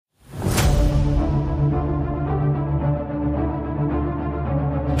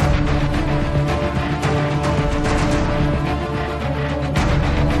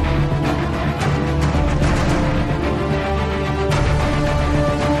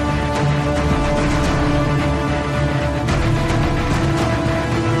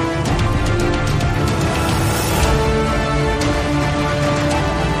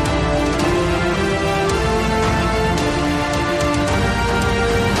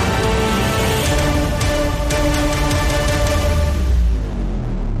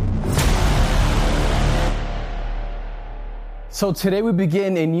So today we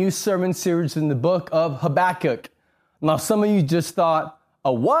begin a new sermon series in the book of Habakkuk. Now some of you just thought,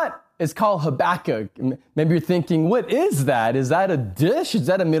 a what? It's called Habakkuk. Maybe you're thinking, what is that? Is that a dish? Is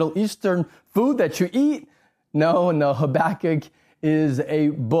that a Middle Eastern food that you eat? No, Habakkuk is a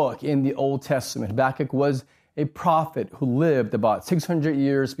book in the Old Testament. Habakkuk was a prophet who lived about 600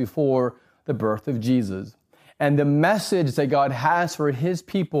 years before the birth of Jesus. And the message that God has for his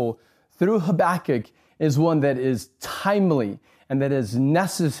people through Habakkuk is one that is timely and that is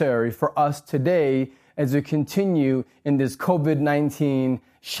necessary for us today as we continue in this COVID-19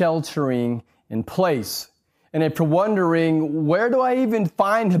 sheltering in place. And if you're wondering, where do I even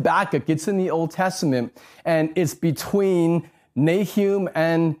find Habakkuk? It's in the Old Testament, and it's between Nahum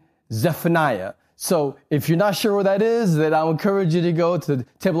and Zephaniah. So if you're not sure where that is, then I'll encourage you to go to the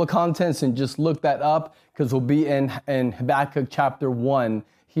table of contents and just look that up, because we'll be in Habakkuk chapter 1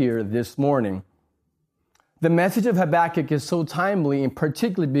 here this morning. The message of Habakkuk is so timely, and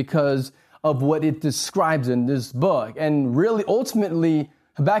particularly because of what it describes in this book. And really, ultimately,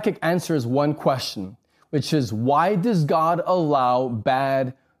 Habakkuk answers one question, which is, why does God allow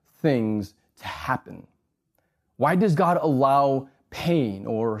bad things to happen? Why does God allow pain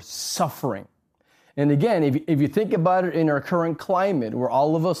or suffering? And again, if you think about it in our current climate, where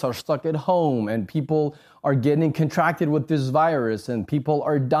all of us are stuck at home and people are getting contracted with this virus and people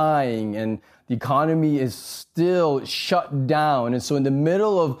are dying and the economy is still shut down. And so in the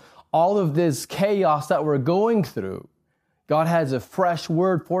middle of all of this chaos that we're going through, God has a fresh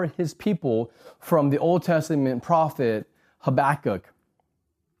word for his people from the Old Testament prophet Habakkuk.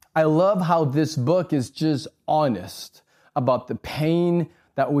 I love how this book is just honest about the pain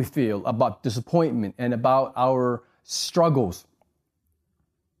that we feel, about disappointment, and about our struggles.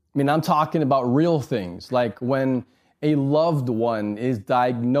 I mean, I'm talking about real things, like when a loved one is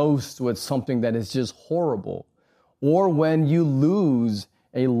diagnosed with something that is just horrible, or when you lose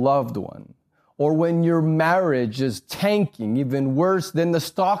a loved one, or when your marriage is tanking, even worse than the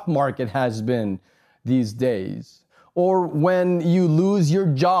stock market has been these days, or when you lose your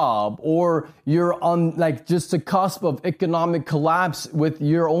job, or you're on just the cusp of economic collapse with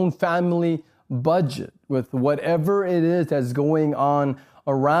your own family budget, with whatever it is that's going on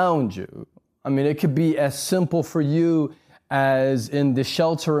around you. I mean, it could be as simple for you as in the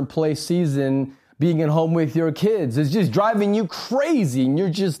shelter-in-place season, being at home with your kids. It's just driving you crazy, and you're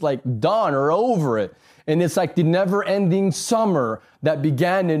just done or over it. And it's like the never-ending summer that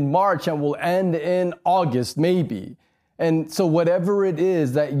began in March and will end in August, maybe. And so whatever it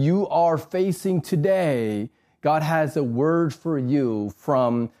is that you are facing today, God has a word for you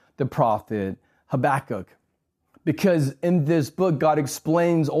from the prophet Habakkuk. Because in this book, God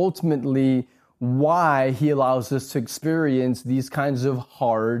explains ultimately why he allows us to experience these kinds of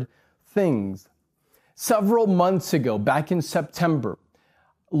hard things. Several months ago, back in September,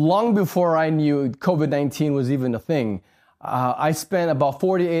 long before I knew COVID-19 was even a thing, I spent about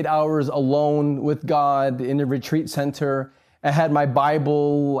 48 hours alone with God in a retreat center. I had my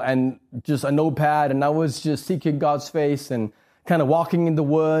Bible and just a notepad, and I was just seeking God's face and kind of walking in the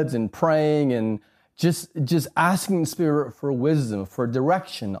woods and praying and just asking the Spirit for wisdom, for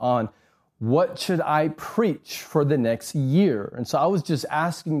direction on what should I preach for the next year. And so I was just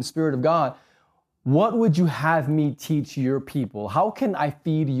asking the Spirit of God, what would you have me teach your people? How can I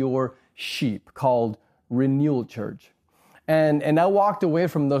feed your sheep? Called Renewal Church. And I walked away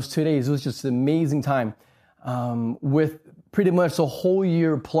from those 2 days. It was just an amazing time with pretty much a whole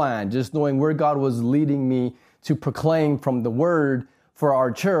year plan, just knowing where God was leading me to proclaim from the word for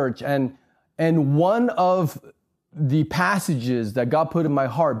our church. And one of the passages that God put in my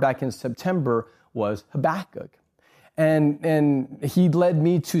heart back in September was Habakkuk. And he led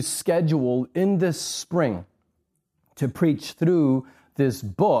me to schedule in this spring to preach through this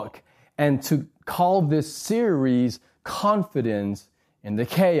book and to call this series Confidence in the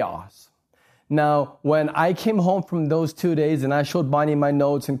Chaos. Now, when I came home from those 2 days and I showed Bonnie my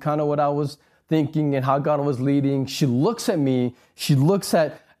notes and kind of what I was thinking and how God was leading, she looks at me, she looks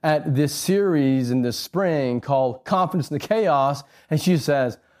at this series in the spring called Confidence in the Chaos, and she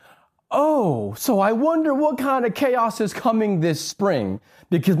says, oh, so I wonder what kind of chaos is coming this spring.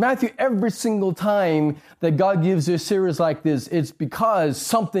 Because Matthew, every single time that God gives you a series like this, it's because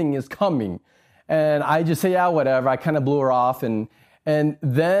something is coming. And I just say, yeah, whatever. I kind of blew her off. And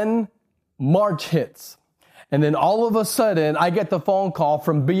then March hits. And then all of a sudden, I get the phone call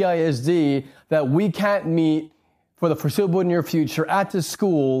from BISD that we can't meet for the foreseeable near future at the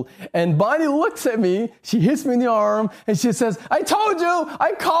school. And Bonnie looks at me, she hits me in the arm, and she says, I told you,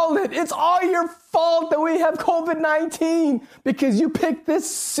 I called it. It's all your fault that we have COVID-19 because you picked this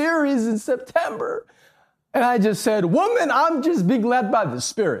series in September. And I just said, woman, I'm just being led by the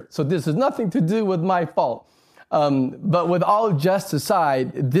Spirit. So this has nothing to do with my fault. But with all jest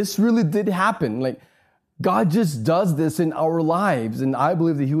aside, this really did happen. Like, God just does this in our lives. And I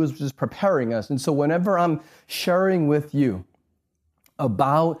believe that he was just preparing us. And so whenever I'm sharing with you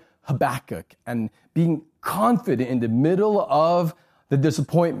about Habakkuk and being confident in the middle of the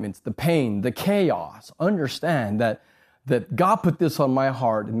disappointments, the pain, the chaos, understand that God put this on my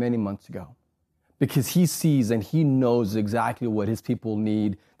heart many months ago. Because he sees and he knows exactly what his people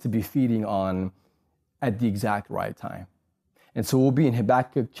need to be feeding on at the exact right time. And so we'll be in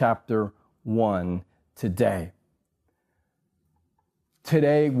Habakkuk chapter 1 today.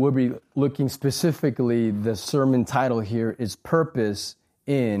 Today we'll be looking specifically, the sermon title here is Purpose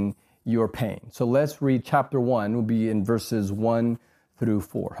in Your Pain. So let's read chapter 1. We'll be in verses 1 through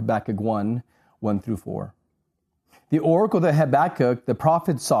 4. Habakkuk 1, 1 through 4. The oracle that Habakkuk the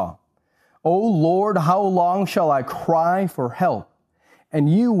prophet saw. O Lord, how long shall I cry for help, and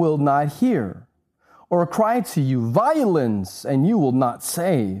you will not hear? Or cry to you violence, and you will not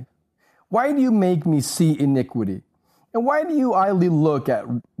save? Why do you make me see iniquity? And why do you idly look at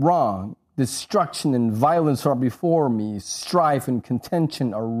wrong? Destruction and violence are before me, strife and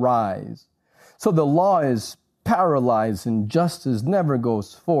contention arise. So the law is paralyzed, and justice never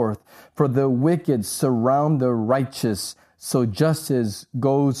goes forth. For the wicked surround the righteous, so justice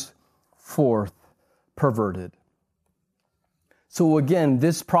goes forth perverted. So again,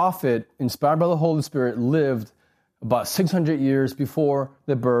 this prophet, inspired by the Holy Spirit, lived about 600 years before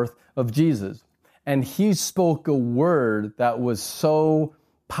the birth of Jesus. And he spoke a word that was so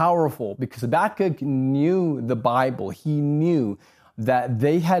powerful because Habakkuk knew the Bible. He knew that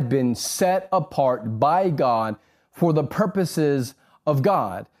they had been set apart by God for the purposes of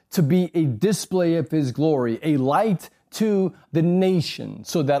God, to be a display of his glory, a light to the nation,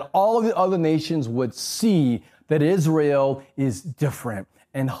 so that all the other nations would see that Israel is different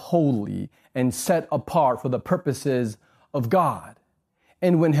and holy and set apart for the purposes of God.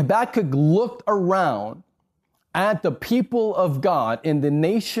 And when Habakkuk looked around at the people of God in the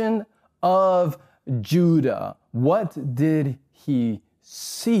nation of Judah, what did he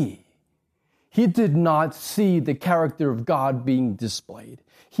see? He did not see the character of God being displayed.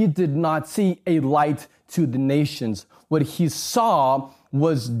 He did not see a light to the nations. What he saw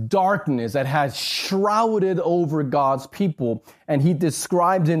was darkness that had shrouded over God's people. And he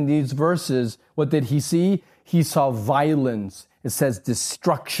described in these verses, what did he see? He saw violence. It says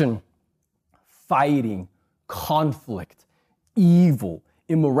destruction, fighting, conflict, evil,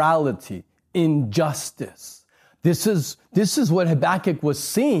 immorality, injustice. This is what Habakkuk was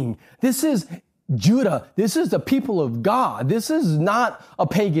seeing. This is Judah. This is the people of God. This is not a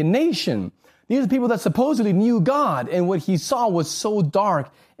pagan nation. These are people that supposedly knew God, and what he saw was so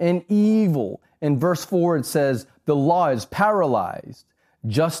dark and evil. In verse 4, it says, the law is paralyzed.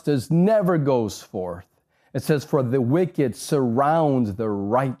 Justice never goes forth. It says, for the wicked surround the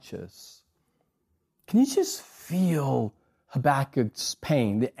righteous. Can you just feel Habakkuk's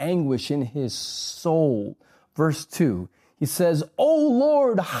pain, the anguish in his soul? Verse 2, he says, O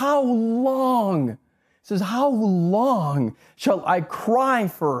Lord, how long? He says, how long shall I cry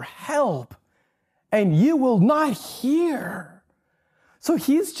for help, and you will not hear? So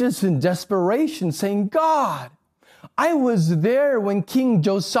he's just in desperation saying, God, I was there when King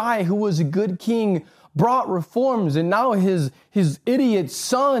Josiah, who was a good king, brought reforms, and now his idiot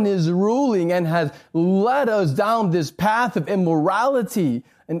son is ruling and has led us down this path of immorality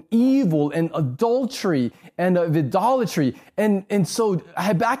and evil and adultery and of idolatry. And so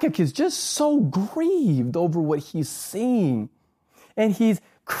Habakkuk is just so grieved over what he's seeing. And he's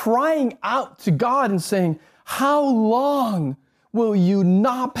crying out to God and saying, how long will you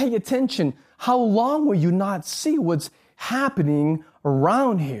not pay attention? How long will you not see what's happening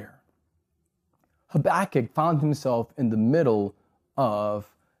around here? Habakkuk found himself in the middle of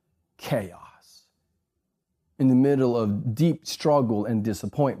chaos, in the middle of deep struggle and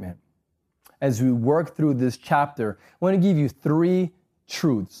disappointment. As we work through this chapter, I want to give you 3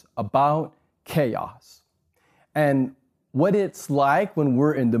 truths about chaos and what it's like when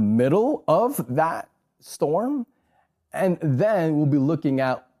we're in the middle of that storm. And then we'll be looking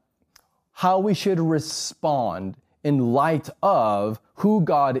at how we should respond in light of who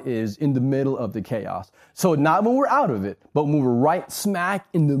God is in the middle of the chaos. So not when we're out of it, but when we're right smack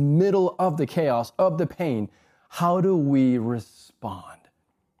in the middle of the chaos, of the pain, how do we respond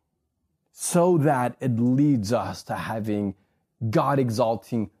so that it leads us to having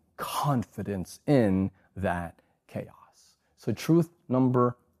God-exalting confidence in that chaos? So truth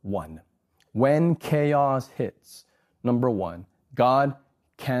number 1, when chaos hits, number 1, God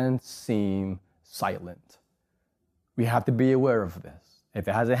can seem silent. We have to be aware of this. If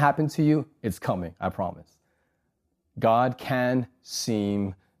it hasn't happened to you, it's coming, I promise. God can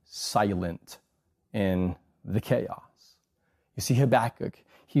seem silent in the chaos. You see Habakkuk,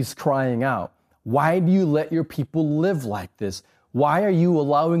 he's crying out, why do you let your people live like this? Why are you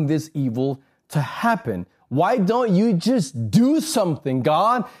allowing this evil to happen? Why don't you just do something,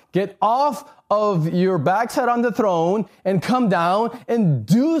 God? Get off of your backside on the throne and come down and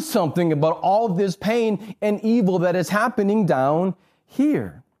do something about all this pain and evil that is happening down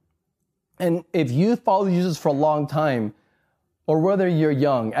here. And if you follow Jesus for a long time, or whether you're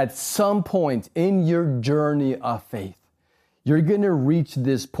young, at some point in your journey of faith, you're going to reach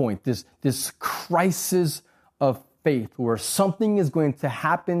this point, this crisis of faith where something is going to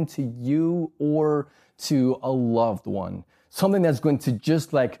happen to you or to a loved one. Something that's going to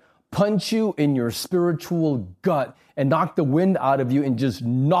just like punch you in your spiritual gut and knock the wind out of you and just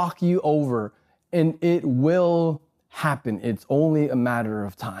knock you over. And it will happen. It's only a matter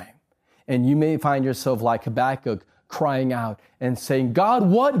of time. And you may find yourself like Habakkuk crying out and saying, God,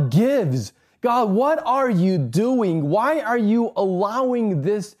 what gives? God, what are you doing? Why are you allowing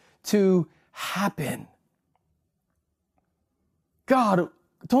this to happen? God,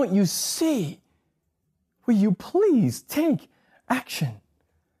 don't you see? Will you please take action?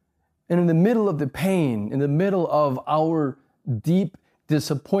 And in the middle of the pain, in the middle of our deep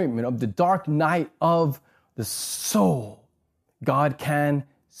disappointment, of the dark night of the soul, God can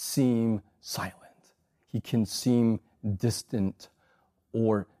seem silent. He can seem distant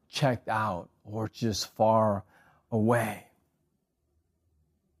or checked out or just far away.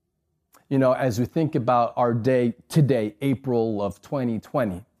 You know, as we think about our day today, April of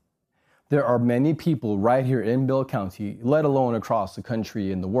 2020, there are many people right here in Bill County, let alone across the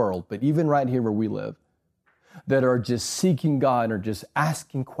country and the world, but even right here where we live, that are just seeking God and are just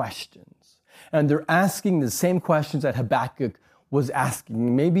asking questions. And they're asking the same questions that Habakkuk was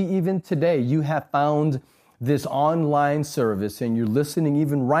asking. Maybe even today you have found this online service and you're listening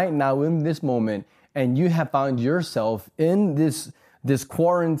even right now in this moment, and you have found yourself in this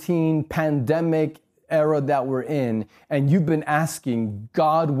quarantine pandemic era that we're in, and you've been asking,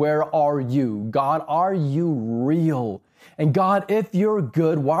 God, where are you? God, are you real? And God, if you're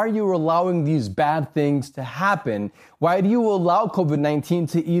good, why are you allowing these bad things to happen? Why do you allow COVID-19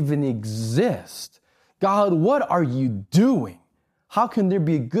 to even exist? God, what are you doing? How can there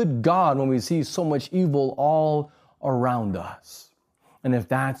be a good God when we see so much evil all around us? And if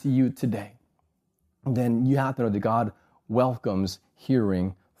that's you today, then you have to know that God welcomes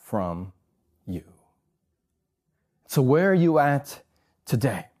hearing from you. So where are you at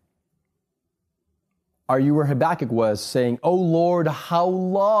today? Are you where Habakkuk was, saying, "Oh Lord, how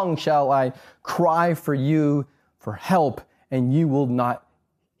long shall I cry for you for help, and you will not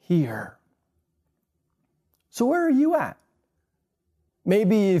hear?" So where are you at?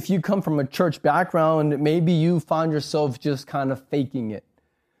 Maybe if you come from a church background, maybe you found yourself just kind of faking it,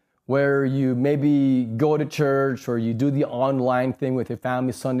 where you maybe go to church or you do the online thing with your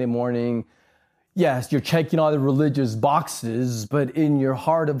family Sunday morning. Yes, you're checking all the religious boxes, but in your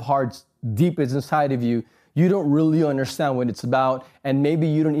heart of hearts, deepest inside of you, you don't really understand what it's about, and maybe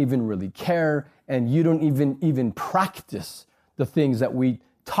you don't even really care, and you don't even practice the things that we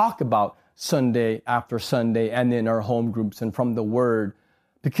talk about Sunday after Sunday and in our home groups and from the Word,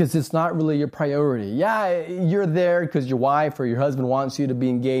 because it's not really your priority. Yeah, you're there because your wife or your husband wants you to be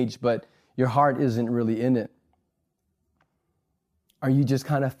engaged, but your heart isn't really in it. Are you just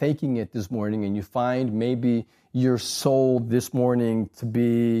kind of faking it this morning, and you find maybe your soul this morning to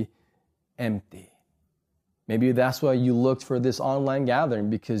be empty? Maybe that's why you looked for this online gathering,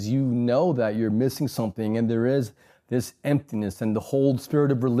 because you know that you're missing something and there is this emptiness, and the whole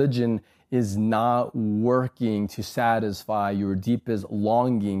spirit of religion is not working to satisfy your deepest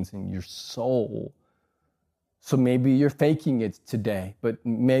longings in your soul. So maybe you're faking it today, but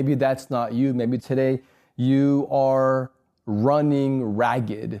maybe that's not you. Maybe today you are running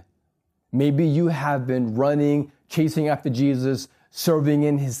ragged. Maybe you have been running, chasing after Jesus, serving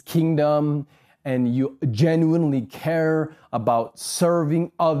in His kingdom, and you genuinely care about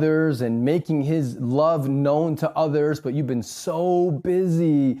serving others and making His love known to others, but you've been so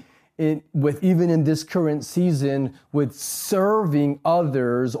busy even in this current season with serving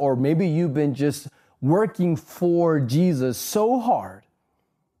others, or maybe you've been just working for Jesus so hard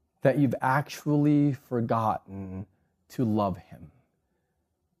that you've actually forgotten to love Him.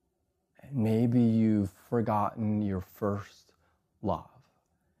 And maybe you've forgotten your first love.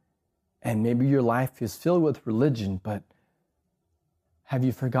 And maybe your life is filled with religion, but have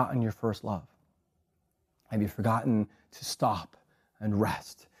you forgotten your first love? Have you forgotten to stop and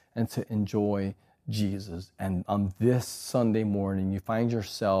rest and to enjoy Jesus. And on this Sunday morning, you find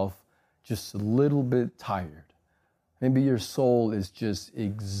yourself just a little bit tired. Maybe your soul is just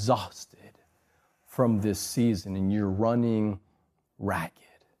exhausted from this season and you're running ragged.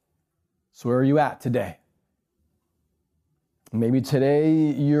 So where are you at today? Maybe today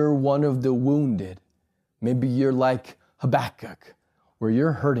you're one of the wounded. Maybe you're like Habakkuk, where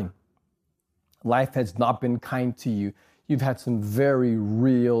you're hurting. Life has not been kind to you. You've had some very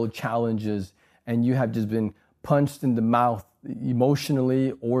real challenges and you have just been punched in the mouth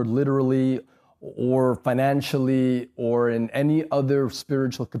emotionally or literally or financially or in any other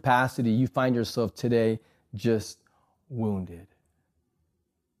spiritual capacity. You find yourself today just wounded.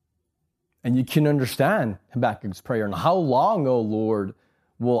 And you can understand Habakkuk's prayer. And how long, O Lord,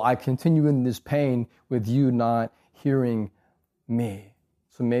 will I continue in this pain with you not hearing me?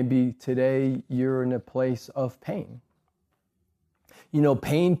 So maybe today you're in a place of pain. You know,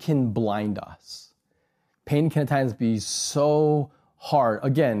 pain can blind us. Pain can at times be so hard.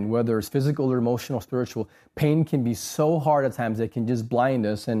 Again, whether it's physical or emotional, spiritual, pain can be so hard at times that it can just blind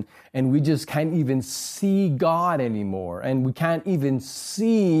us and we just can't even see God anymore. And we can't even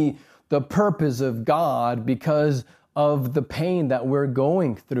see the purpose of God because of the pain that we're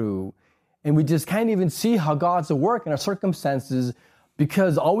going through. And we just can't even see how God's at work in our circumstances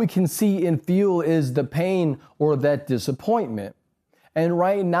because all we can see and feel is the pain or that disappointment. And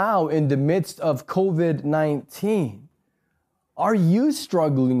right now, in the midst of COVID-19, are you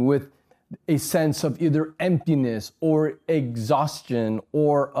struggling with a sense of either emptiness or exhaustion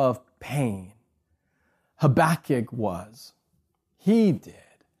or of pain? Habakkuk was. He did.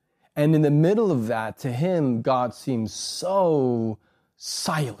 And in the middle of that, to him, God seemed so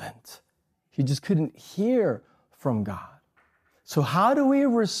silent. He just couldn't hear from God. So how do we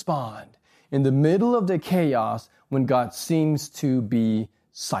respond in the middle of the chaos when God seems to be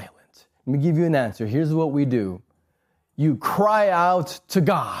silent? Let me give you an answer. Here's what we do. You cry out to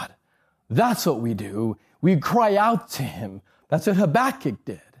God. That's what we do. We cry out to him. That's what Habakkuk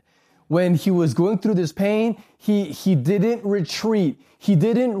did. When he was going through this pain, he didn't retreat. He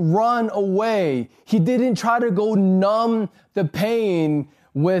didn't run away. He didn't try to go numb the pain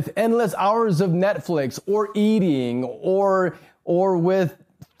with endless hours of Netflix or eating or with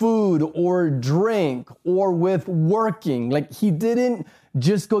food or drink or with working. Like he didn't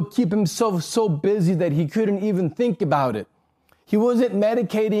just go keep himself so busy that he couldn't even think about it. He wasn't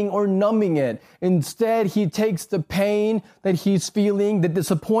medicating or numbing it. Instead, he takes the pain that he's feeling, the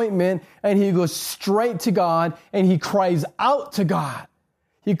disappointment, and he goes straight to God and he cries out to God.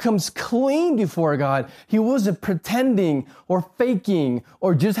 He comes clean before God. He wasn't pretending or faking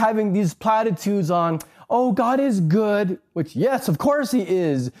or just having these platitudes on, oh, God is good, which yes, of course he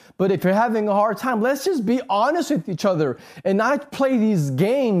is. But if you're having a hard time, let's just be honest with each other and not play these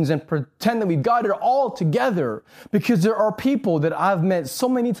games and pretend that we got it all together. Because there are people that I've met so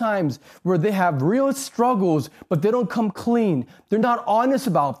many times where they have real struggles, but they don't come clean. They're not honest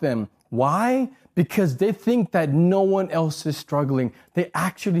about them. Why? Because they think that no one else is struggling. They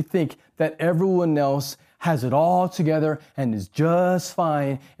actually think that everyone else has it all together and is just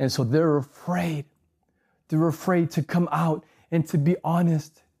fine. And so they're afraid. They're afraid to come out and to be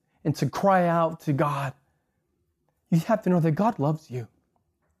honest and to cry out to God. You have to know that God loves you.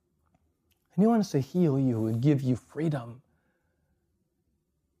 And He wants to heal you and give you freedom.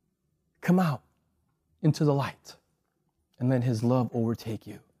 Come out into the light and let His love overtake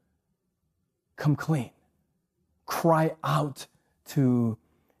you. Come clean. Cry out to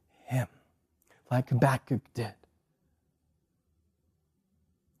Him like Habakkuk did.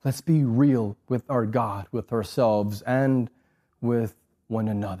 Let's be real with our God, with ourselves, and with one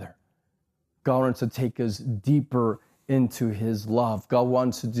another. God wants to take us deeper into His love. God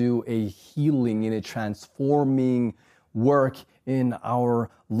wants to do a healing and a transforming work in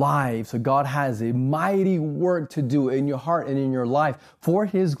our lives. So God has a mighty work to do in your heart and in your life for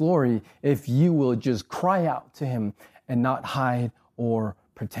His glory if you will just cry out to Him and not hide or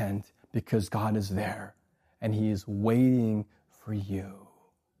pretend, because God is there and He is waiting for you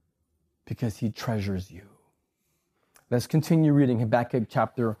because He treasures you. Let's continue reading Habakkuk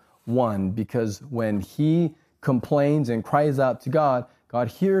chapter 1, because when he complains and cries out to God, God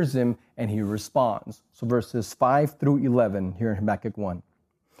hears him and He responds. So verses 5 through 11 here in Habakkuk 1.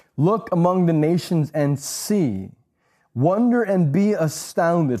 Look among the nations and see. Wonder and be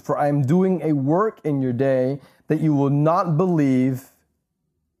astounded, for I am doing a work in your day that you will not believe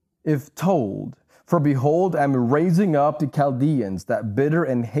if told. For behold, I am raising up the Chaldeans, that bitter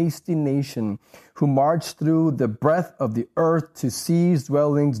and hasty nation, who march through the breadth of the earth to seize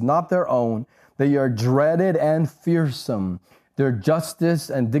dwellings not their own. They are dreaded and fearsome. Their justice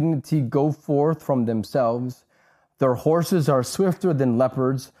and dignity go forth from themselves. Their horses are swifter than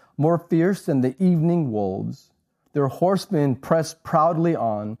leopards, more fierce than the evening wolves. Their horsemen press proudly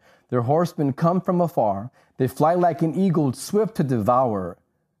on. Their horsemen come from afar. They fly like an eagle, swift to devour.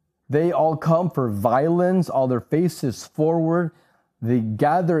 They all come for violence, all their faces forward. They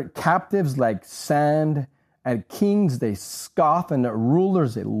gather captives like sand. At kings they scoff, and at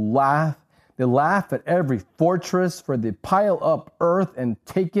rulers they laugh. They laugh at every fortress, for they pile up earth and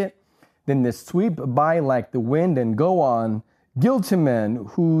take it. Then they sweep by like the wind and go on. Guilty men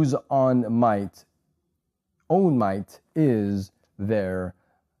whose own might is their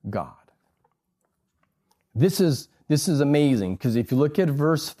God. This is amazing, because if you look at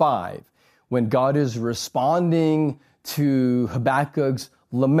verse 5, when God is responding to Habakkuk's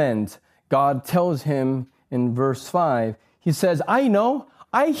lament, God tells him in verse 5, he says, I know,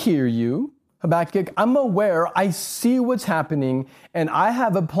 I hear you, Habakkuk, I'm aware, I see what's happening, and I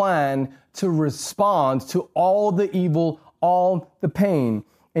have a plan to respond to all the evil, all the pain.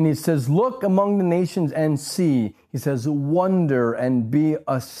 And he says, look among the nations and see. He says, wonder and be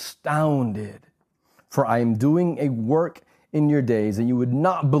astounded. For I am doing a work in your days that you would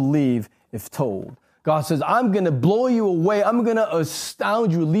not believe if told. God says, I'm going to blow you away. I'm going to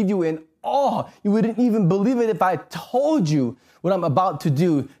astound you, leave you in awe. You wouldn't even believe it if I told you what I'm about to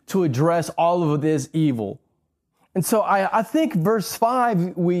do to address all of this evil. And so I think verse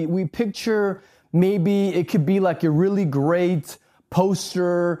 5, we picture maybe it could be like a really great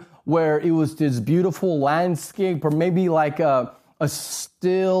poster where it was this beautiful landscape, or maybe like a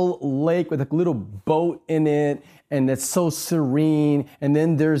still lake with a little boat in it, and it's so serene. And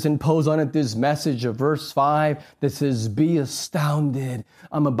then there's imposed on it this message of verse 5 that says, be astounded.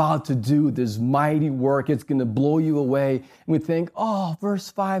 I'm about to do this mighty work. It's going to blow you away. And we think, oh,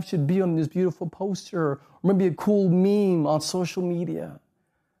 verse 5 should be on this beautiful poster, or maybe a cool meme on social media.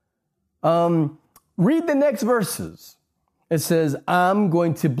 Read the next verses. It says, I'm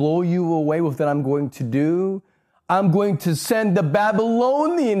going to blow you away with what I'm going to do. I'm going to send the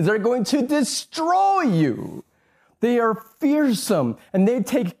Babylonians. They're going to destroy you. They are fearsome, and they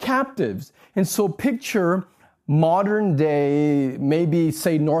take captives. And so picture modern day, maybe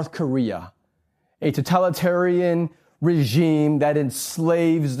say North Korea, a totalitarian regime that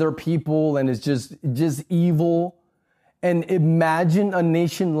enslaves their people and is just evil. And imagine a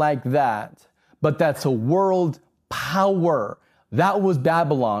nation like that, but that's a world power. That was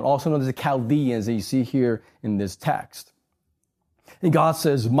Babylon, also known as the Chaldeans that you see here in this text. And God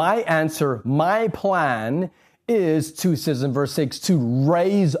says, my answer, my plan is to, says in verse 6, to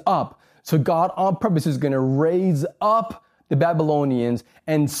raise up. So God on purpose is going to raise up the Babylonians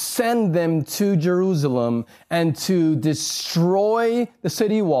and send them to Jerusalem and to destroy the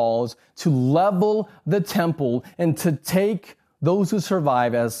city walls, to level the temple, and to take those who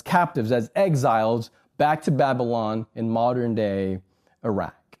survive as captives, as exiles, back to Babylon in modern day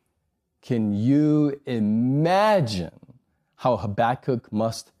Iraq. Can you imagine how Habakkuk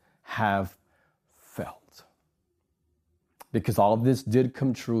must have felt? Because all of this did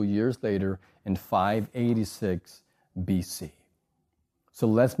come true years later in 586 BC. So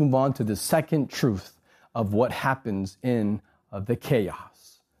let's move on to the second truth of what happens in the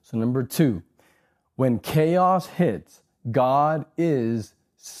chaos. So number 2, when chaos hits, God is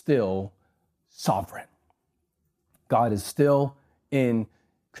still sovereign. God is still in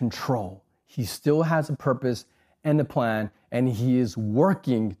control. He still has a purpose and a plan, and he is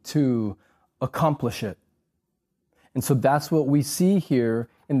working to accomplish it. And so that's what we see here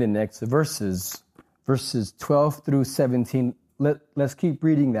in the next verses 12 through 17. Let's keep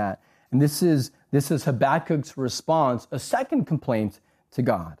reading that. And this is Habakkuk's response, a second complaint to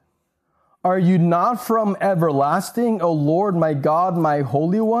God. Are you not from everlasting, O Lord, my God, my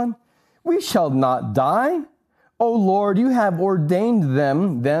Holy One? We shall not die. O Lord, you have ordained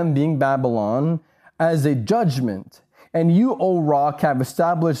them being Babylon, as a judgment, and you, O rock, have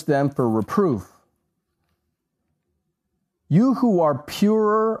established them for reproof. You who are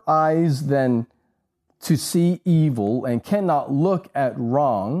purer eyes than to see evil and cannot look at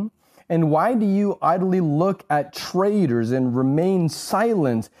wrong, and why do you idly look at traitors and remain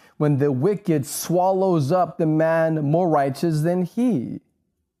silent when the wicked swallows up the man more righteous than he?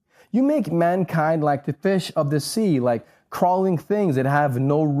 You make mankind like the fish of the sea, like crawling things that have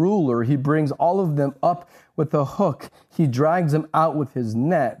no ruler. He brings all of them up with a hook. He drags them out with his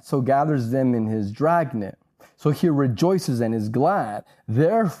net, so gathers them in his dragnet. So he rejoices and is glad.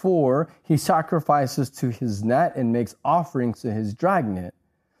 Therefore, he sacrifices to his net and makes offerings to his dragnet.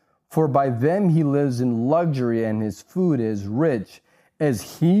 For by them he lives in luxury and his food is rich.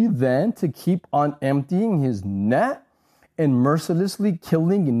 Is he then to keep on emptying his net and mercilessly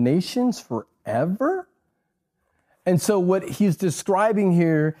killing nations forever? And so what he's describing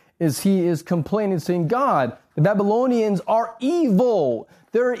here is he is complaining, saying, God, the Babylonians are evil.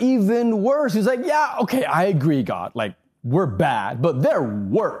 They're even worse. He's like, yeah, okay, I agree, God. Like, we're bad, but they're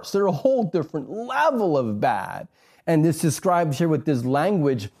worse. They're a whole different level of bad. And this describes here with this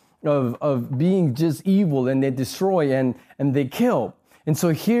language of being just evil, and they destroy and they kill. And so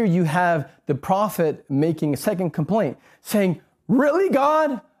here you have the prophet making a second complaint, saying, really,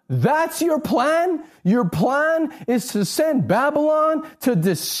 God? That's your plan? Your plan is to send Babylon to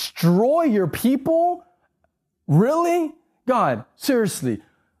destroy your people? Really? God, seriously,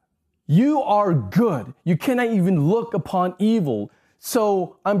 you are good. You cannot even look upon evil.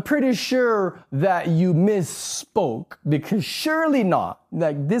 So I'm pretty sure that you misspoke, because surely not.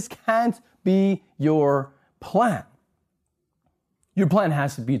 Like, this can't be your plan. Your plan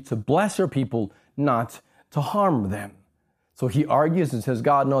has to be to bless your people, not to harm them. So he argues and says,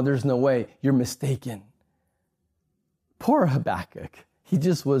 God, no, there's no way. You're mistaken. Poor Habakkuk. He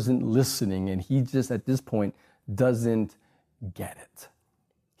just wasn't listening, and he just at this point doesn't get it.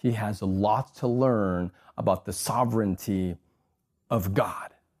 He has a lot to learn about the sovereignty of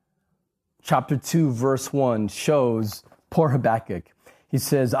God. Chapter 2, verse 1 shows poor Habakkuk. He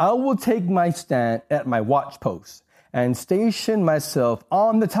says, I will take my stand at my watchpost and station myself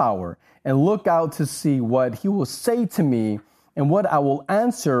on the tower and look out to see what he will say to me and what I will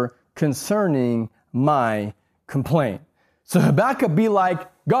answer concerning my complaint. So Habakkuk be like,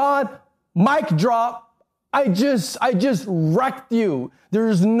 God, mic drop. I just wrecked you.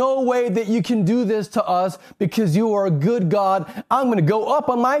 There's no way that you can do this to us because you are a good God. I'm going to go up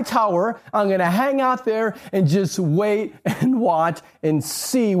on my tower. I'm going to hang out there and just wait and watch and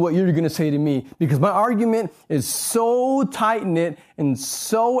see what you're going to say to me, because my argument is so tight-knit and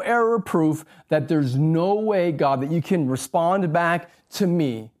so error-proof that there's no way, God, that you can respond back to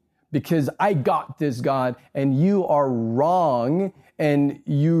me, because I got this, God, and you are wrong. And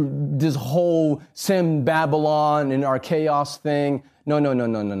this whole Sim Babylon and our chaos thing. No.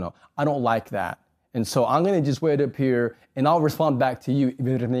 I don't like that. And so I'm going to just wait up here and I'll respond back to you if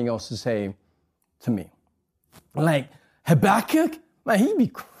you have anything else to say to me. Like Habakkuk, man, he'd be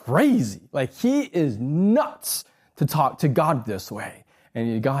crazy. Like, he is nuts to talk to God this way.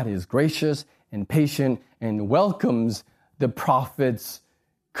 And God is gracious and patient and welcomes the prophet's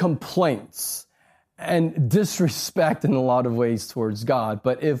complaints and disrespect in a lot of ways towards God.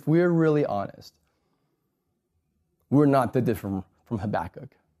 But if we're really honest, we're not that different from Habakkuk.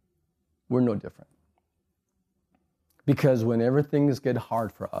 We're no different. Because whenever things get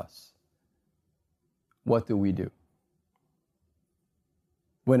hard for us, what do?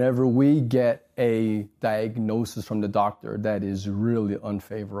 Whenever we get a diagnosis from the doctor that is really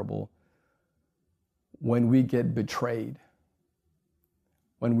unfavorable, when we get betrayed,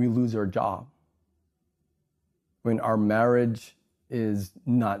 when we lose our job, when our marriage is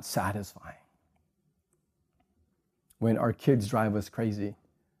not satisfying, when our kids drive us crazy,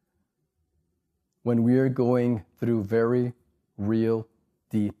 when we are going through very real,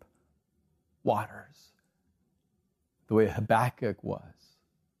 deep waters, the way Habakkuk was,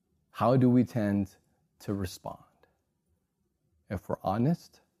 how do we tend to respond? If we're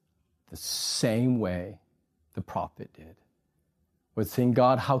honest, the same way the prophet did. With saying,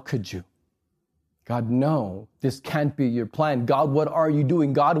 God, how could you? God, no, this can't be your plan. God, what are you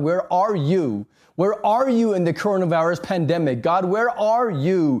doing? God, where are you? Where are you in the coronavirus pandemic? God, where are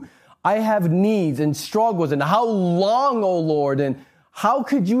you? I have needs and struggles, and how long, oh Lord? And how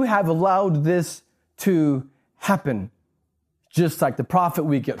could you have allowed this to happen? Just like the prophet,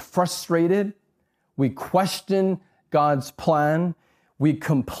 we get frustrated. We question God's plan. We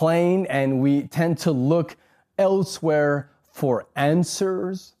complain, and we tend to look elsewhere for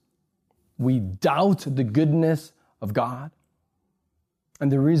answers. We doubt the goodness of God.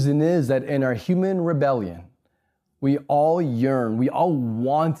 And the reason is that in our human rebellion, we all yearn, we all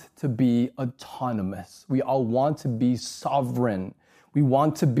want to be autonomous. We all want to be sovereign. We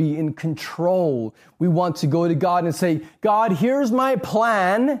want to be in control. We want to go to God and say, God, here's my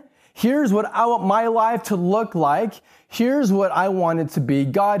plan. Here's what I want my life to look like. Here's what I want it to be.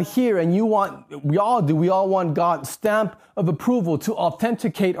 God, here. And we all want God's stamp of approval to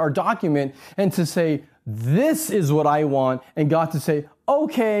authenticate our document and to say, this is what I want. And God to say,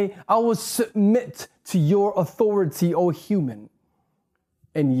 okay, I will submit to your authority, O human.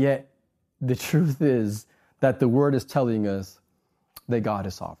 And yet, the truth is that the word is telling us that God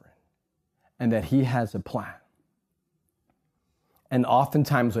is sovereign and that he has a plan. And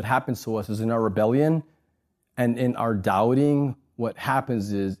oftentimes what happens to us is in our rebellion and in our doubting, what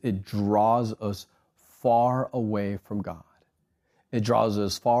happens is it draws us far away from God. It draws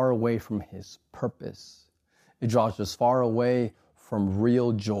us far away from His purpose. It draws us far away from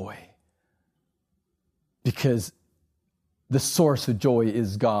real joy. Because the source of joy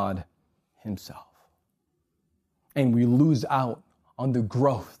is God Himself. And we lose out on the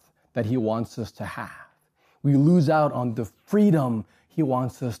growth that He wants us to have. We lose out on the freedom He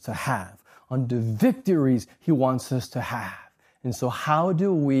wants us to have, on the victories He wants us to have. And so how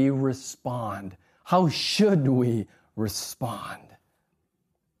do we respond? How should we respond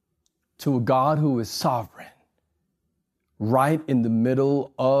to a God who is sovereign, right in the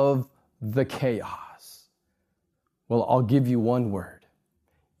middle of the chaos? Well, I'll give you one word: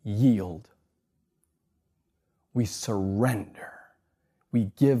 yield. We surrender.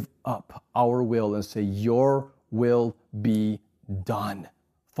 We give up our will and say, your will be done,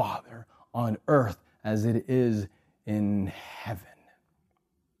 Father, on earth as it is in heaven.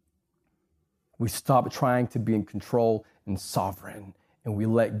 We stop trying to be in control and sovereign, and we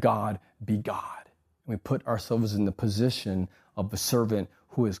let God be God. We put ourselves in the position of a servant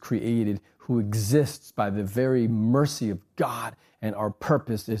who is created, who exists by the very mercy of God, and our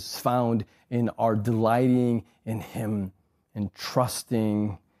purpose is found in our delighting in Him and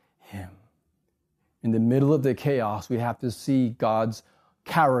trusting Him. In the middle of the chaos, we have to see God's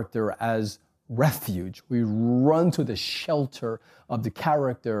character as refuge. We run to the shelter of the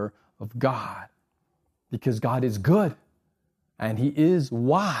character of God because God is good and He is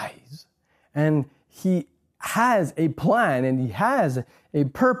wise and He has a plan and He has a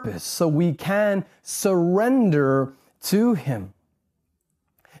purpose, so we can surrender to Him,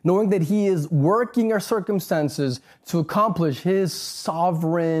 knowing that He is working our circumstances to accomplish His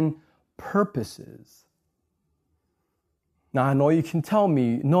sovereign purposes. Now, I know you can tell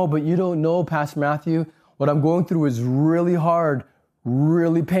me, no, but you don't know, Pastor Matthew, what I'm going through is really hard,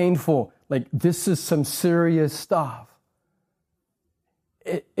 really painful. Like, this is some serious stuff.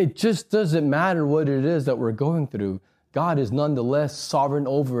 It just doesn't matter what it is that we're going through. God is nonetheless sovereign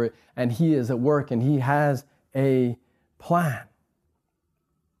over it, and He is at work, and He has a plan.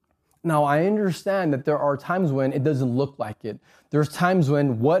 Now, I understand that there are times when it doesn't look like it. There's times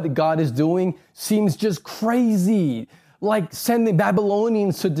when what God is doing seems just crazy, like sending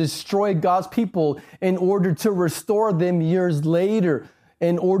Babylonians to destroy God's people in order to restore them years later,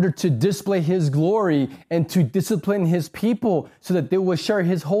 in order to display His glory and to discipline His people so that they will share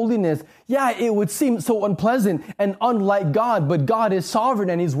His holiness. Yeah, it would seem so unpleasant and unlike God, but God is sovereign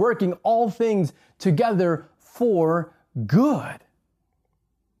and He's working all things together for good.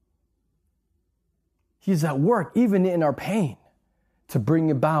 He's at work even in our pain to bring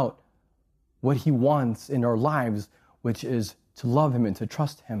about what He wants in our lives, which is to love Him and to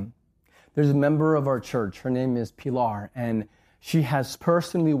trust Him. There's a member of our church, her name is Pilar, and she has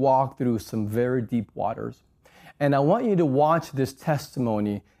personally walked through some very deep waters. And I want you to watch this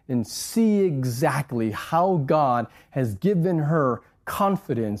testimony and see exactly how God has given her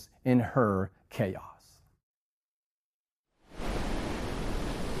confidence in her chaos.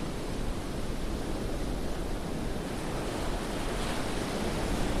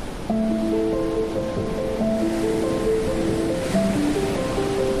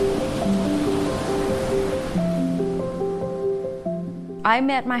 I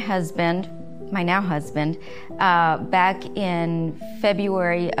met my husband, my now husband, back in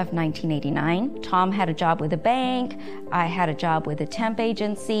February of 1989. Tom had a job with a bank, I had a job with a temp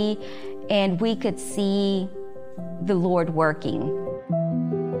agency, and we could see the Lord working.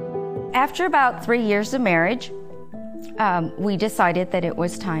 After about 3 years of marriage, we decided that it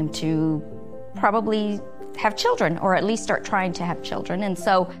was time to probably have children, or at least start trying to have children. And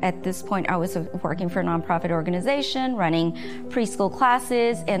so at this point, I was working for a nonprofit organization, running preschool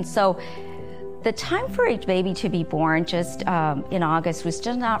classes. And so the time for a baby to be born just in August was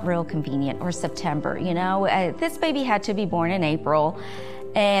just not real convenient, or September, you know. This baby had to be born in April,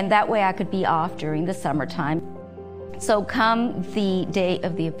 and that way I could be off during the summertime. So come the day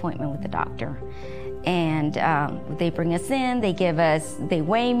of the appointment with the doctor, and they bring us in, they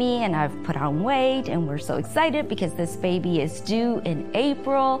weigh me, and I've put on weight, and we're so excited because this baby is due in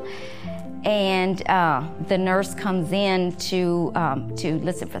April. And the nurse comes in to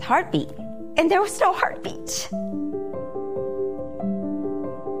listen for the heartbeat, and there was no heartbeat.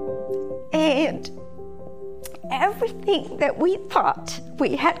 And everything that we thought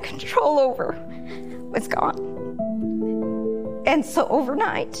we had control over was gone. And so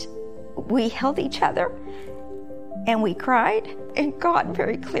overnight, we held each other and we cried, and God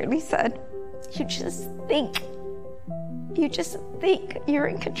very clearly said, you just think you're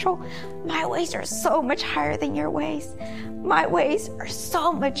in control. My ways are so much higher than your ways. My ways are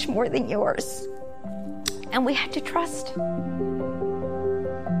so much more than yours. And we had to trust.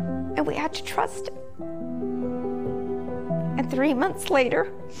 And we had to trust him. And 3 months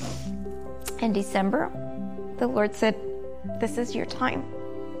later, in December, the Lord said, this is your time.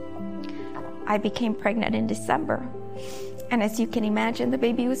 I became pregnant in December. And as you can imagine, the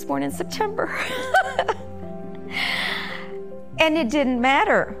baby was born in September. And it didn't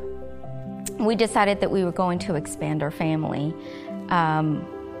matter. We decided that we were going to expand our family.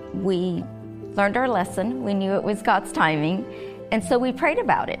 We learned our lesson. We knew it was God's timing. And so we prayed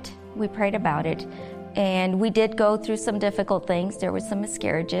about it. And we did go through some difficult things. There were some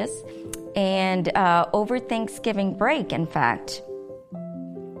miscarriages. And over Thanksgiving break, in fact,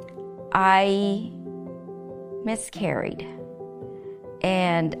 I miscarried.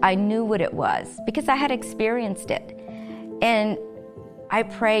 And I knew what it was because I had experienced it. And I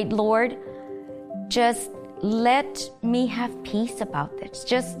prayed, Lord, just let me have peace about this.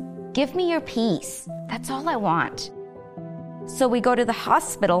 Just give me your peace. That's all I want. So we go to the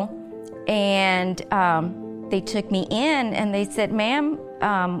hospital, and they took me in, and they said, ma'am,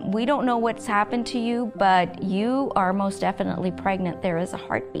 we don't know what's happened to you, but you are most definitely pregnant. There is a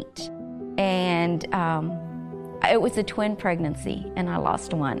heartbeat. And it was a twin pregnancy, and I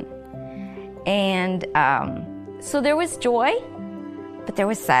lost one. And so there was joy, but there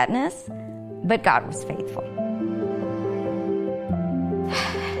was sadness, but God was faithful.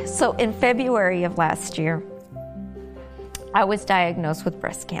 So in February of last year, I was diagnosed with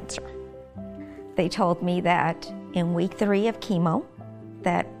breast cancer. They told me that in week 3 of chemo,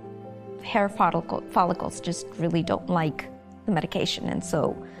 that hair follicles just really don't like the medication, and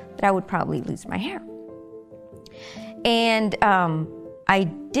so that I would probably lose my hair. And I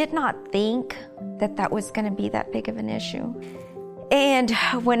did not think that that was going to be that big of an issue. And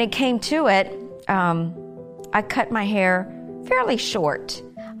when it came to it, I cut my hair fairly short.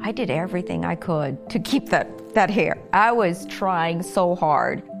 I did everything I could to keep that hair. I was trying so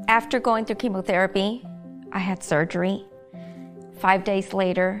hard. After going through chemotherapy, I had surgery. 5 days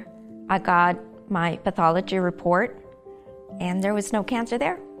later, I got my pathology report, and there was no cancer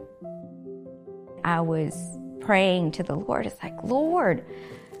there. I was praying to the Lord. It's like, Lord,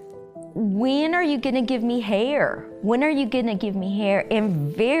 when are you going to give me hair? When are you going to give me hair?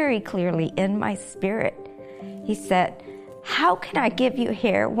 And very clearly in my spirit, he said, how can I give you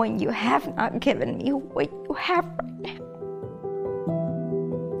hair when you have not given me what you have right now?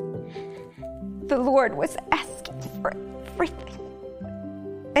 The Lord was asking for everything.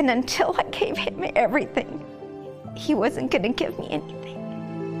 And until I gave him everything, he wasn't going to give me anything.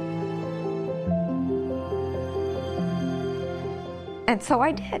 And so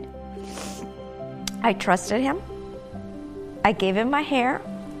I did. I trusted him. I gave him my hair.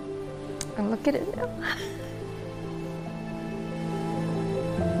 And look at it now.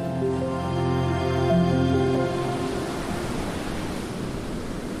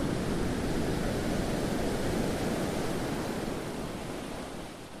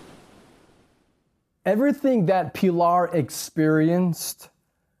 Everything that Pilar experienced,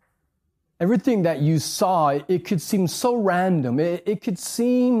 everything that you saw, it could seem so random. It could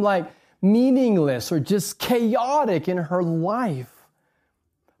seem like meaningless or just chaotic in her life.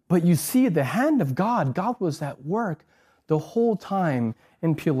 But you see, the hand of God was at work the whole time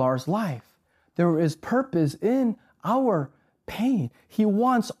in Pilar's life. There is purpose in our pain. He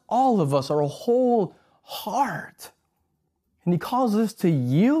wants all of us, our whole heart. And he calls us to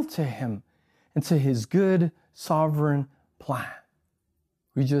yield to him and to his good, sovereign plan.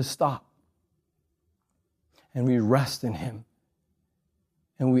 We just stop and we rest in him.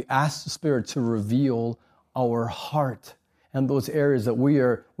 And we ask the Spirit to reveal our heart and those areas that we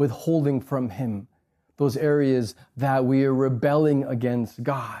are withholding from him, those areas that we are rebelling against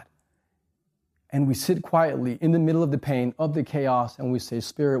God. And we sit quietly in the middle of the pain, of the chaos, and we say,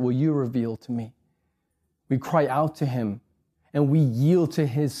 Spirit, will you reveal to me? We cry out to him. And we yield to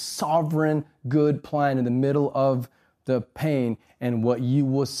his sovereign good plan in the middle of the pain. And what you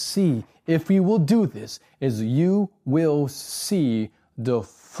will see, if we will do this, is you will see the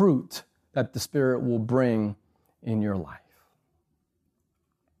fruit that the Spirit will bring in your life.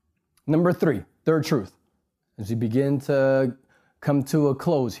 Number 3, third truth, as we begin to come to a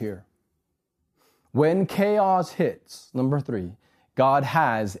close here. When chaos hits, number 3, God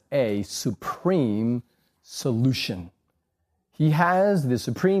has a supreme solution. He has the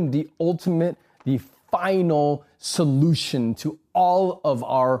supreme, the ultimate, the final solution to all of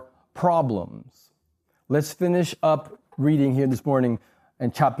our problems. Let's finish up reading here this morning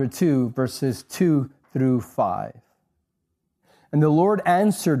in chapter 2, verses 2 through 5. And the Lord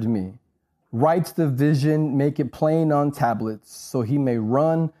answered me, write the vision, make it plain on tablets, so he may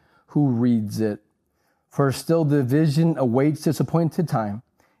run who reads it. For still the vision awaits its appointed time.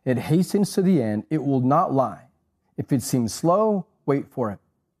 It hastens to the end. It will not lie. If it seems slow, wait for it.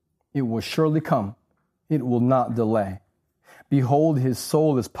 It will surely come. It will not delay. Behold, his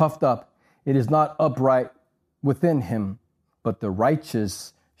soul is puffed up. It is not upright within him, but the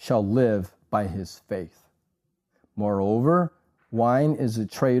righteous shall live by his faith. Moreover, wine is a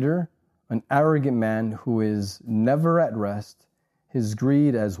traitor, an arrogant man who is never at rest, his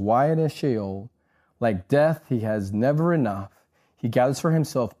greed as wide as Sheol. Like death, he has never enough. He gathers for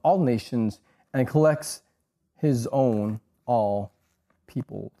himself all nations and collects his own all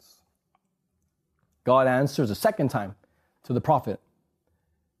peoples. God answers a second time to the prophet,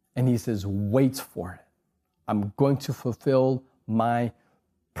 and he says, wait for it. I'm going to fulfill my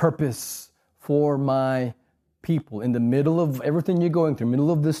purpose for my people. In the middle of everything you're going through,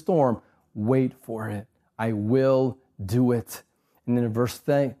 middle of the storm, wait for it. I will do it. And then in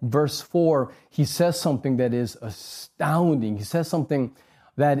verse 4, he says something that is astounding. He says something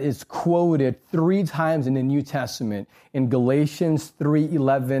that is quoted 3 times in the New Testament, in Galatians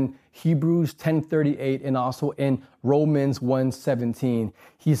 3:11, Hebrews 10:38, and also in Romans 1:17.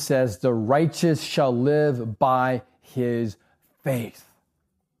 He says, the righteous shall live by his faith.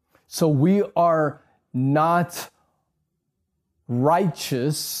 So we are not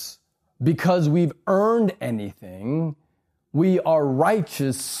righteous because we've earned anything. We are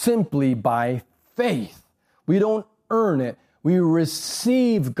righteous simply by faith. We don't earn it. We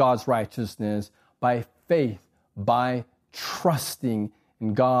receive God's righteousness by faith, by trusting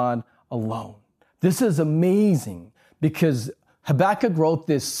in God alone. This is amazing because Habakkuk wrote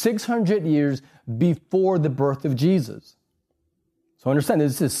this 600 years before the birth of Jesus. So understand,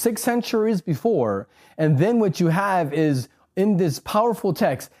 this is 6 centuries before. And then what you have is, in this powerful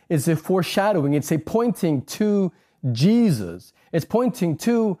text, it's a foreshadowing. It's a pointing to Jesus. It's pointing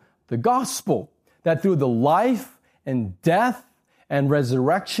to the gospel, that through the life and death and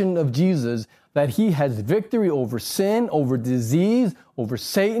resurrection of Jesus, that he has victory over sin, over disease, over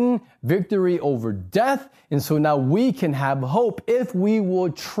Satan, victory over death. And so now we can have hope if we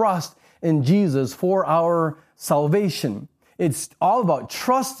will trust in Jesus for our salvation. It's all about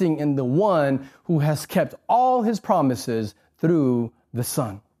trusting in the one who has kept all his promises through the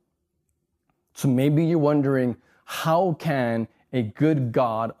Son. So maybe you're wondering, how can a good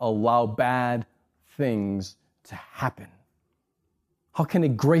God allow bad things to happen? How can a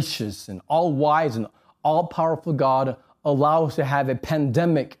gracious and all-wise and all-powerful God allow us to have a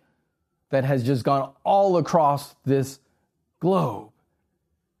pandemic that has just gone all across this globe,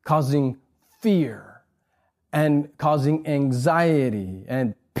 causing fear and causing anxiety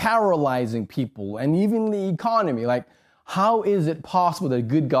and paralyzing people and even the economy? Like, how is it possible that a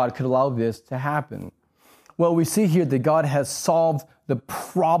good God could allow this to happen? Well, we see here that God has solved the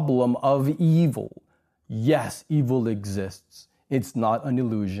problem of evil. Yes, evil exists. It's not an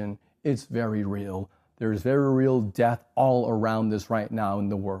illusion. It's very real. There's very real death all around us right now in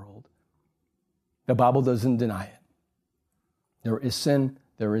the world. The Bible doesn't deny it. There is sin,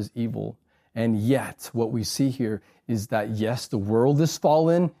 there is evil. And yet, what we see here is that, yes, the world is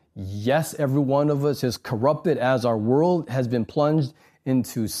fallen. Yes, every one of us is corrupted as our world has been plunged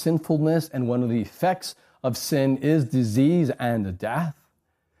into sinfulness. And one of the effects of sin is disease and death.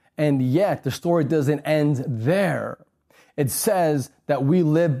 And yet, the story doesn't end there. It says that we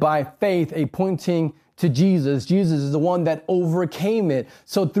live by faith, pointing to Jesus. Jesus is the one that overcame it.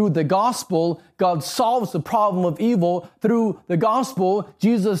 So through the gospel, God solves the problem of evil. Through the gospel,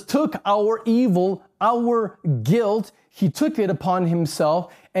 Jesus took our evil, our guilt. He took it upon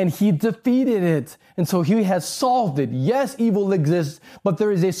himself and he defeated it. And so he has solved it. Yes, evil exists, but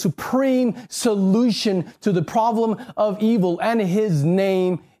there is a supreme solution to the problem of evil, and his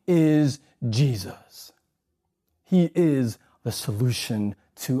name is Jesus. He is the solution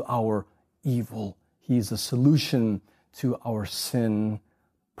to our evil. He is the solution to our sin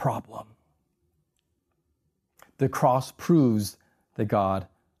problem. The cross proves that God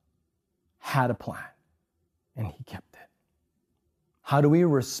had a plan and he kept it. How do we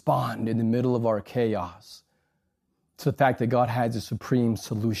respond in the middle of our chaos to the fact that God has a supreme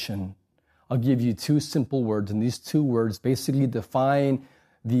solution? I'll give you 2 simple words, and these 2 words basically define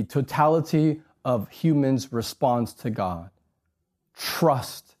the totality of humans' response to God.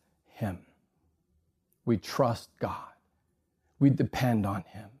 Trust him. We trust God. We depend on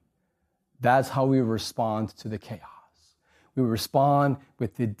him. That's how we respond to the chaos. We respond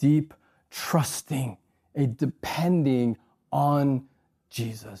with a deep trusting, a depending on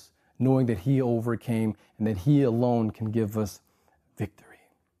Jesus, knowing that he overcame and that he alone can give us victory.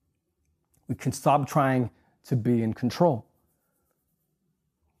 We can stop trying to be in control.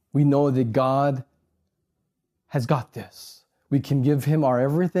 We know that God has got this. We can give him our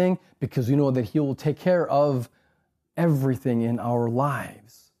everything because we know that he will take care of everything in our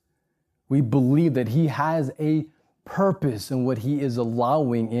lives. We believe that he has a purpose in what he is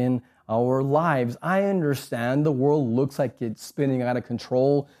allowing in our lives. I understand the world looks like it's spinning out of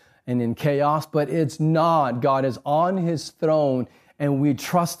control and in chaos, but it's not. God is on his throne and we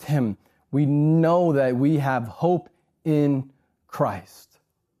trust him. We know that we have hope in Christ.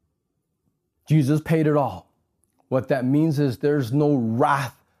 Jesus paid it all. What that means is there's no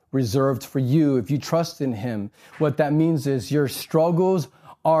wrath reserved for you if you trust in him. What that means is your struggles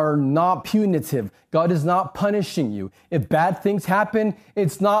are not punitive. God is not punishing you. If bad things happen,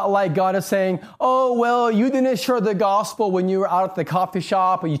 it's not like God is saying, oh, well, you didn't share the gospel when you were out at the coffee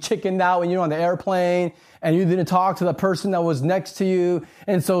shop, or you chickened out when you were on the airplane, and you didn't talk to the person that was next to you.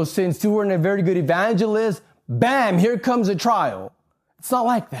 And so since you weren't a very good evangelist, bam, here comes a trial. It's not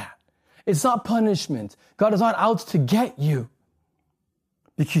like that. It's not punishment. God is not out to get you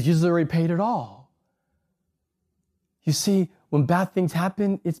because Jesus already paid it all. You see, when bad things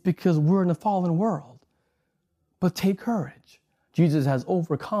happen, it's because we're in a fallen world. But take courage. Jesus has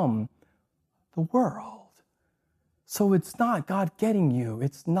overcome the world. So it's not God getting you.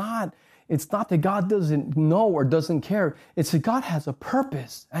 It's not that God doesn't know or doesn't care. It's that God has a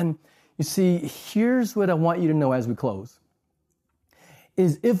purpose. And you see, here's what I want you to know as we close.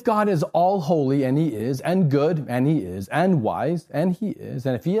 Is if God is all holy, and he is, and good, and he is, and wise, and he is,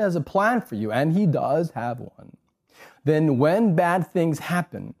 and if he has a plan for you, and he does have one, then when bad things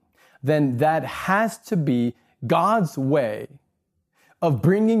happen, then that has to be God's way of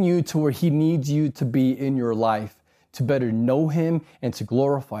bringing you to where he needs you to be in your life to better know him and to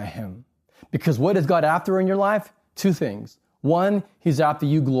glorify him. Because what is God after in your life? Two things. One, he's after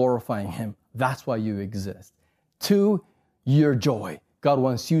you glorifying him. That's why you exist. Two, your joy. God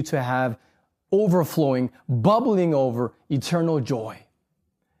wants you to have overflowing, bubbling over eternal joy.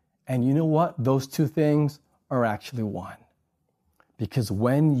 And you know what? Those two things are actually one. Because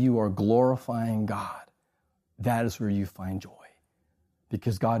when you are glorifying God, that is where you find joy.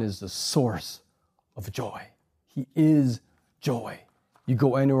 Because God is the source of joy. He is joy. You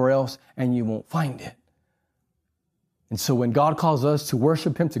go anywhere else and you won't find it. And so when God calls us to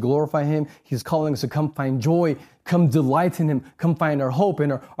worship him, to glorify him, he's calling us to come find joy, come delight in him, come find our hope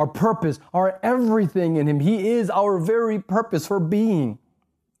and our purpose, our everything in him. He is our very purpose for being.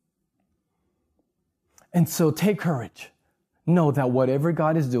 And so take courage. Know that whatever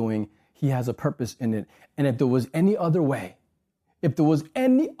God is doing, he has a purpose in it. And if there was any other way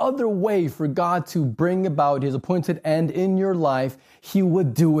for God to bring about his appointed end in your life, he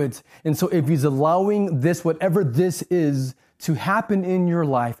would do it. And so if he's allowing this, whatever this is, to happen in your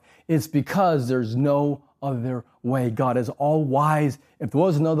life, it's because there's no other way. God is all wise. If there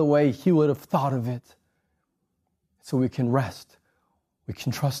was another way, he would have thought of it. So we can rest. We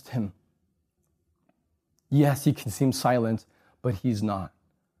can trust him. Yes, he can seem silent, but he's not.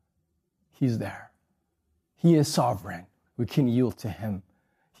 He's there. He is sovereign. We can yield to him.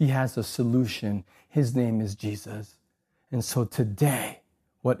 He has a solution. His name is Jesus. And so today,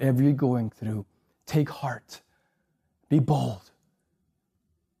 whatever you're going through, take heart. Be bold.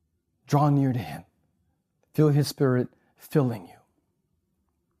 Draw near to him. Feel his spirit filling you.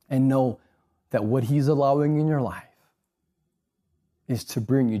 And know that what he's allowing in your life is to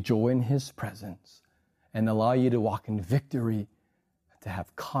bring you joy in his presence and allow you to walk in victory, to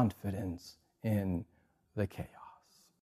have confidence in the chaos.